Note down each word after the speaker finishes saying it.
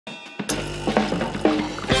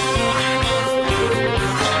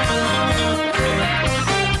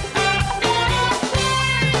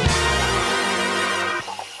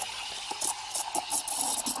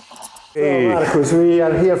Hey. So Marcus, we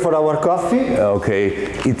are here for our coffee. Okay,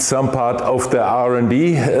 it's some part of the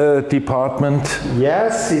R&D department.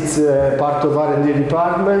 Yes, it's part of R&D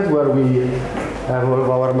department where we have all of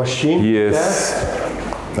our machines. Yes.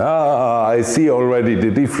 Ah, I see already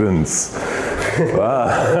the difference.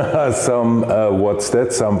 Some, what's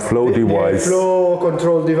that? Some flow device. Flow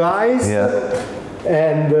control device. Yeah.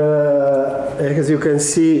 And as you can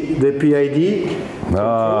see, the PID.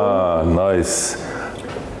 Ah, nice.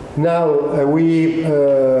 Now we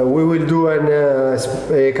will do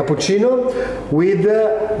a cappuccino with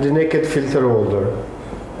the naked filter holder.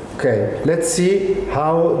 Okay, let's see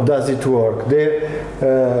how does it work.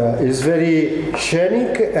 It's very shiny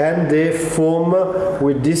and the foam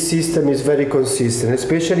with this system is very consistent,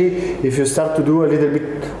 especially if you start to do a little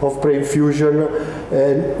bit of pre-infusion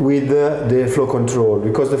with the flow control,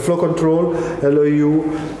 because the flow control allow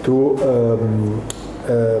you to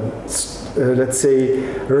let's say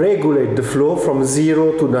regulate the flow from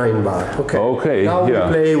 0 to 9 bar. Okay. Okay. Now we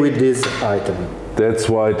play with this item. That's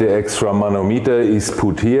why the extra manometer is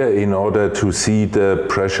put here in order to see the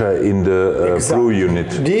pressure in the brew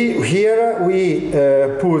unit. Here we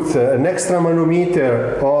put an extra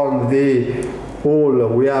manometer on the hole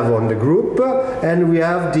we have on the group, and we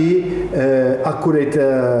have the accurate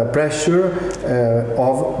pressure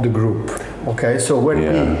of the group. Okay, so when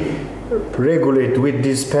we regulate with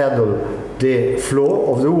this pedal the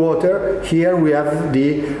flow of the water, here we have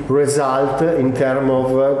the result in terms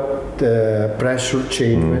of the pressure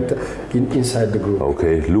change inside the group.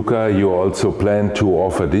 Okay, Luca, you also plan to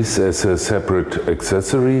offer this as a separate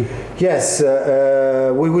accessory? Yes,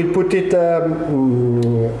 we will put it,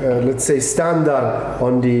 let's say, standard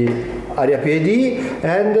on the Aria PID,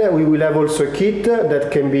 and we will have also a kit that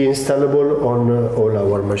can be installable on all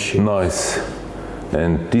our machines. Nice.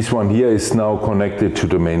 And this one here is now connected to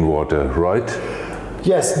the main water, right?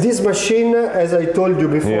 Yes, this machine, as I told you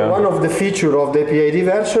before, one of the features of the PID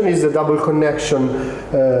version is the double connection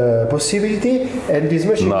possibility, and this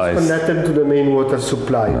machine is connected to the main water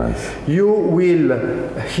supply. Nice. You will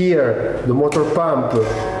hear the motor pump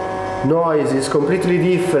noise is completely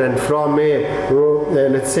different from a,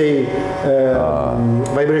 let's say,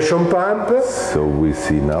 vibration pump. So we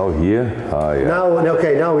see now here. Now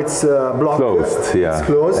it's blocked. Closed, yeah. It's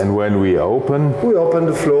closed. And when we open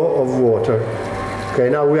the flow of water. Okay,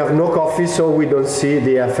 now we have no coffee, so we don't see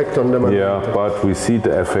the effect on the manometer. Yeah, but we see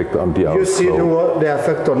the effect on the outflow. You see the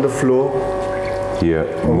effect on the flow. Here,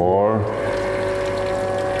 more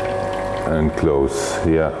and close.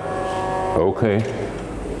 Yeah. Okay.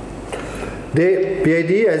 The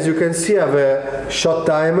PID, as you can see, have a shot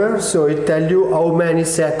timer, so it tells you how many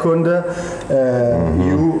seconds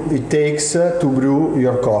it takes to brew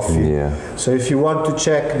your coffee. Yeah. So if you want to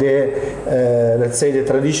check the, let's say, the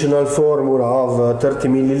traditional formula of 30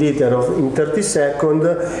 milliliters in 30 seconds,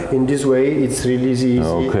 in this way it's really easy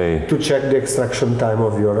to check the extraction time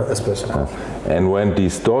of your espresso coffee. And when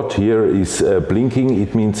this dot here is blinking,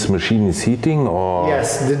 it means machine is heating, or?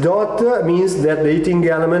 Yes, the dot means that the heating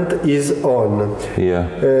element is on. Yeah.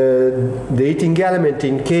 The heating element,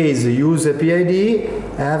 in case you use a PID,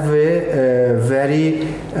 have a very,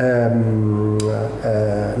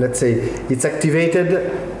 let's say, it's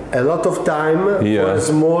activated a lot of time for a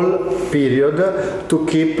small period to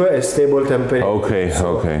keep a stable temperature. Okay,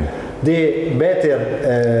 The better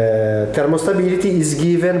thermostability is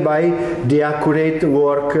given by the accurate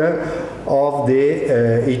work of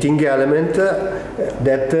the heating element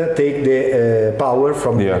that take the power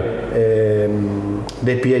from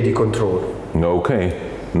the PID control. Okay,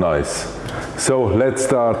 nice. So let's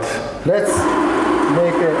start. Let's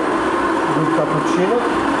make a good cappuccino.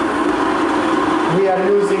 We are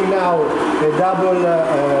using now a double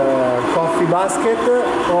coffee basket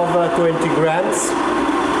of 20 grams.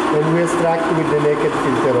 And we extract with the naked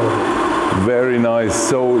filter holder. Very nice.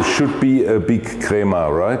 So should be a big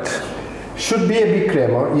crema, right? Should be a big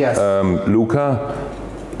crema, yes. Luca,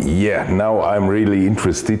 now I'm really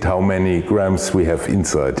interested how many grams we have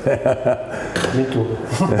inside. Me too.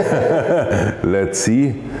 Let's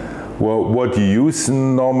see. Well, what you use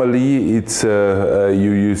normally, it's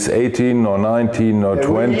you use 18 or 19 or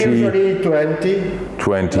 20? Usually 20.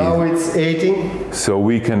 20. Now it's 18. So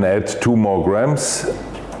we can add 2 more grams.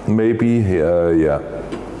 Maybe, yeah.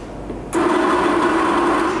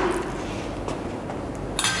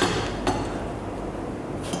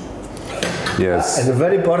 Yes. And a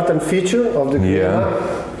very important feature of the crema,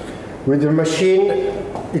 with the machine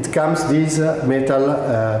it comes this metal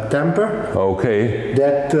temper. Okay.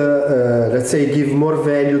 That, let's say, give more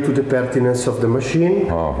value to the pertinence of the machine.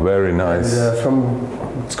 Oh, very nice. And,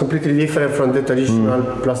 it's completely different from the traditional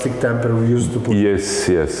plastic temper we used to put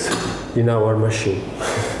in our machine.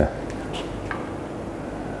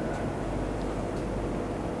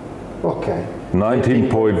 Okay.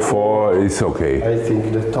 19.4 is okay. I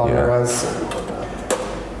think the tolerance.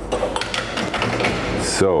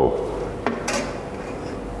 So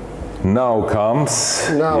now comes.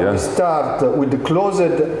 Now we start with the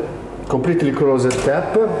closed, completely closed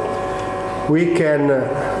tap. We can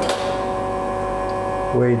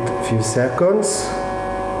wait a few seconds.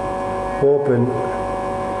 Open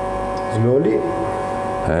slowly.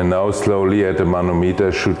 And now slowly at the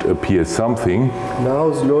manometer should appear something.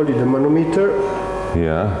 Now slowly the manometer.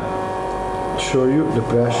 Yeah. Show you the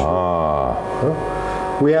pressure.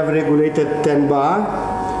 We have regulated 10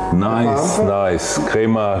 bar. Nice, nice.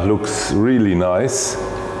 Crema looks really nice.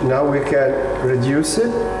 Now we can reduce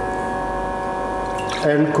it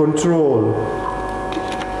and control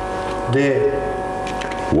the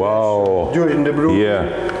during the brewing. Yeah.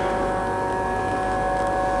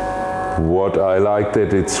 What I like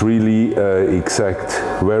that it's really exact,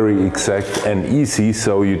 very exact and easy,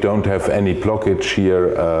 so you don't have any blockage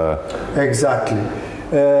here. Exactly.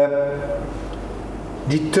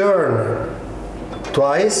 The turn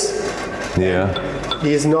twice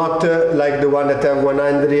is not like the one that have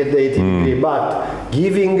 180 degree, but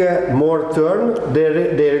giving more turn, the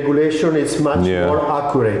regulation is much more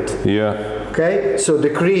accurate. Yeah. Okay, so the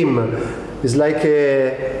cream is like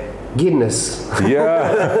a Guinness.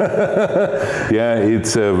 Yeah. Yeah,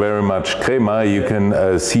 it's very much crema. You can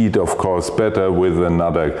see it, of course, better with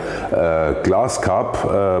another glass cup,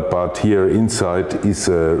 but here inside is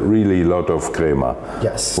really a lot of crema.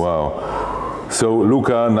 Yes. Wow. So,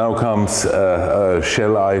 Luca, now comes,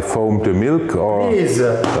 shall I foam the milk? Or? Please.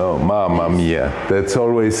 Oh, mamma mia. That's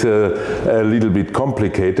always a little bit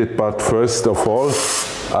complicated, but first of all,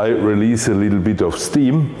 I release a little bit of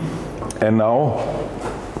steam, and now,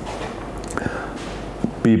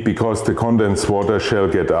 because the condensed water shall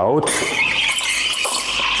get out,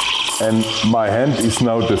 and my hand is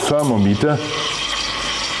now the thermometer,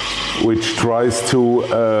 which tries to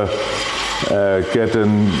get a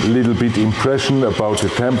little bit impression about the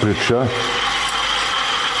temperature,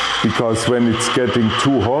 because when it's getting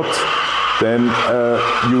too hot, then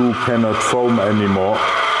you cannot foam anymore.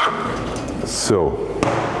 So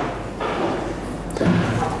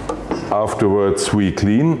afterwards we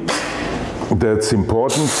clean. That's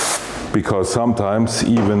important, because sometimes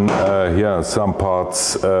even some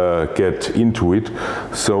parts get into it.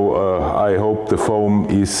 So I hope the foam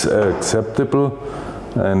is acceptable.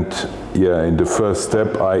 And in the first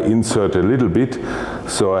step I insert a little bit,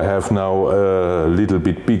 so I have now a little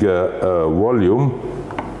bit bigger volume.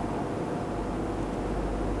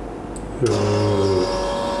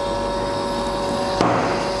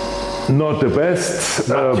 Not the best,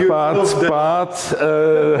 but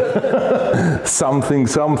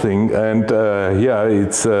something, and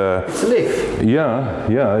it's a leaf.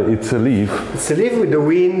 It's a leaf. It's a leaf with the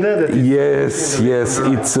wind. That is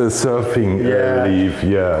it's a surfing leaf.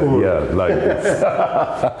 Cool. Like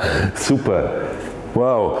this. Super.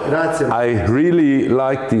 Wow. Grazie. I really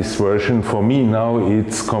like this version. For me now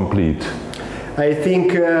it's complete. I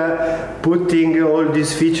think putting all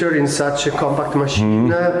these features in such a compact machine,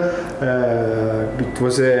 it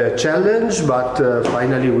was a challenge, but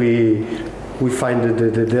finally we find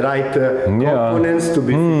the right components to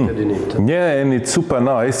be fitted in it. Yeah, and it's super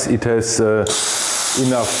nice. It has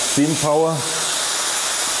enough steam power.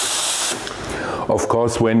 Of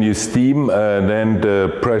course, when you steam, then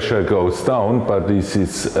the pressure goes down, but this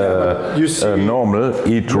is normal.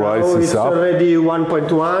 It rises up. It's already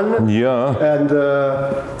 1.1. Yeah. And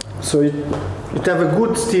so it have a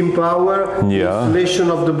good steam power. Yeah. Installation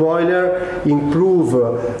of the boiler improve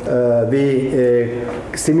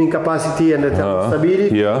the steaming capacity and the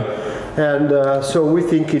thermostability. Yeah. And so we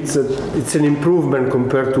think it's an improvement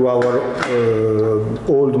compared to our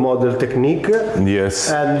old model technique. Yes.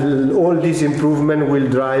 And all this improvement will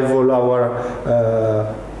drive all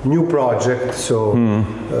our new projects. So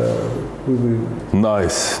we will.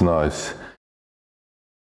 Nice.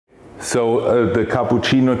 So the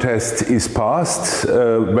cappuccino test is passed,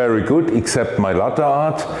 very good, except my latte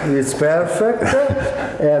art. It's perfect.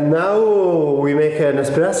 And now we make an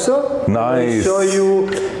espresso. Nice. I'll show you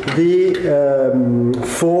the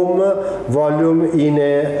foam volume in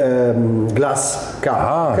a glass cup.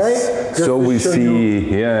 Ah, okay? so we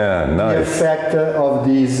see, yeah, the nice. effect of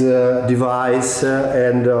this device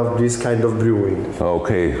and of this kind of brewing.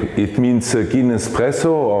 Okay, it means a Guinness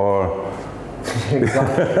espresso or?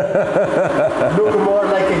 Look more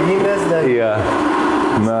like a Guinness than Yeah,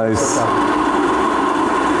 nice.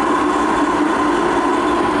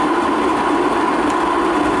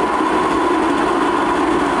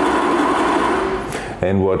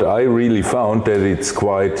 And what I really found that it's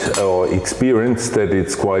quite, or experienced that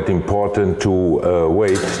it's quite important to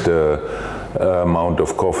weight the amount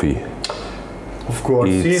of coffee. Of course,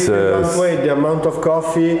 if you don't weigh the amount of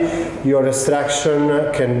coffee, your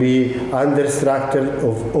extraction can be under-extracted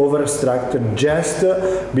or over-extracted just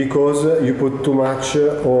because you put too much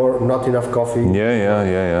or not enough coffee in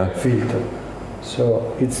the filter.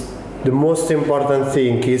 So it's the most important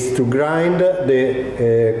thing is to grind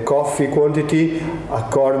the coffee quantity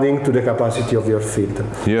according to the capacity of your filter.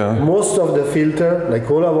 Yeah. Most of the filter, like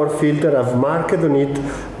all our filter, have marked on it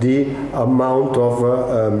the amount of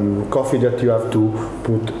coffee that you have to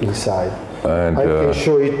put inside. And I can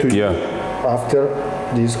show it to you yeah. after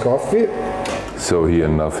this coffee. So here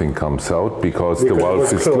nothing comes out because the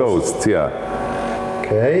valve is closed. Yeah.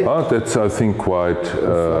 Okay. Oh, that's I think quite.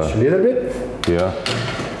 Flash a little bit. Yeah.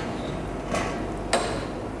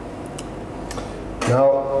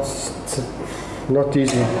 Now it's not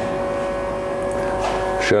easy.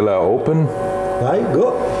 Shall I open? Right,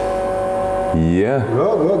 go. Yeah.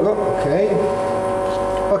 Go, go, go. Okay.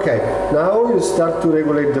 Okay. Now you start to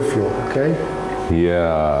regulate the flow. Okay.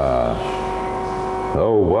 Yeah.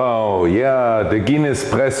 Oh wow, yeah, the Guinness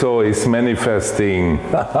espresso is manifesting.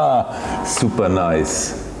 Super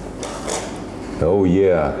nice. Oh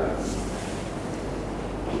yeah.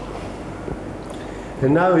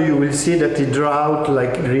 And now you will see that it drought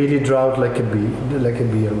like really drought like a beer, like a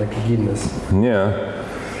Guinness. Yeah.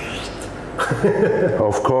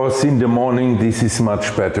 Of course, in the morning this is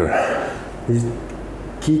much better. It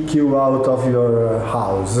kick you out of your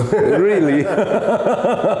house. Really?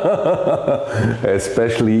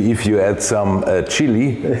 Especially if you add some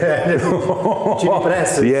chili. Chili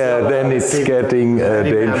press. Yeah, then it's getting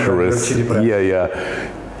dangerous. Yeah, yeah.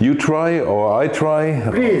 You try or I try?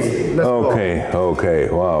 Please, let's go. Okay,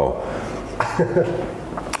 wow.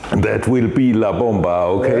 That will be La Bomba,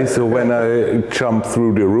 okay? So when I jump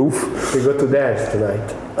through the roof. We go to dance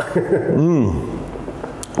tonight.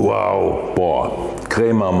 Wow, boah,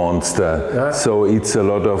 crema monster. Yeah. So it's a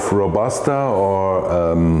lot of Robusta or?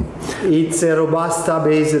 It's a Robusta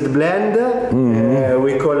based blend.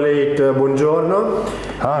 We call it Buongiorno.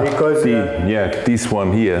 Because this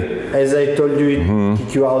one here. As I told you, it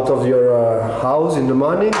kick you out of your house in the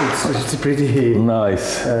morning. It's pretty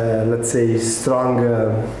nice. Let's say strong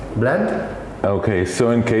blend. Okay,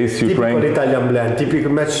 so in case you drank Italian blend,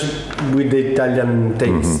 typical match with the Italian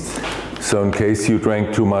taste. So in case you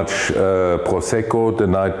drank too much Prosecco the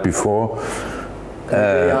night before.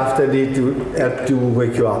 After it help to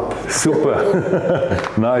wake you up. Super.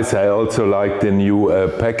 Nice. I also like the new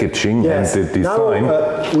packaging and the design.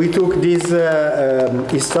 Now, we took this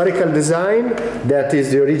historical design that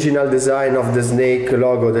is the original design of the snake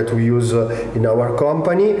logo that we use in our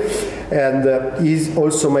company, and is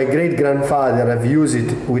also my great grandfather have used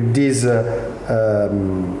it with this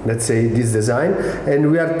let's say this design, and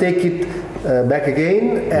we are taking back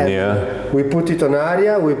again, and we put it on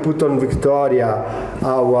Aria, we put on Victoria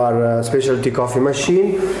our specialty coffee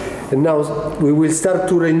machine, and now we will start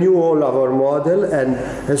to renew all of our model, and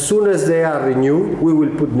as soon as they are renewed we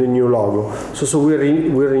will put the new logo. So we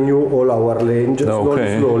renew all our range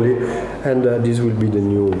slowly, and this will be the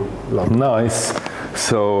new logo. Nice.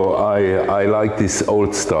 So I like this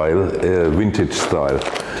old style, vintage style.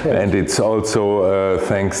 And it's also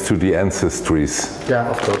thanks to the ancestries. Yeah,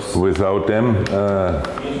 of course. Without them,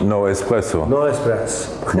 no espresso. No espresso.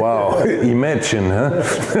 Wow, imagine, huh?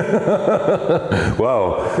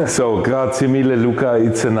 Wow. So, grazie mille, Luca.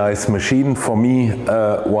 It's a nice machine. For me,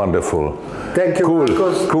 wonderful. Thank you, Cool,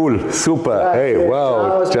 Marcos. cool, super. Hey,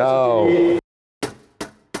 wow, ciao.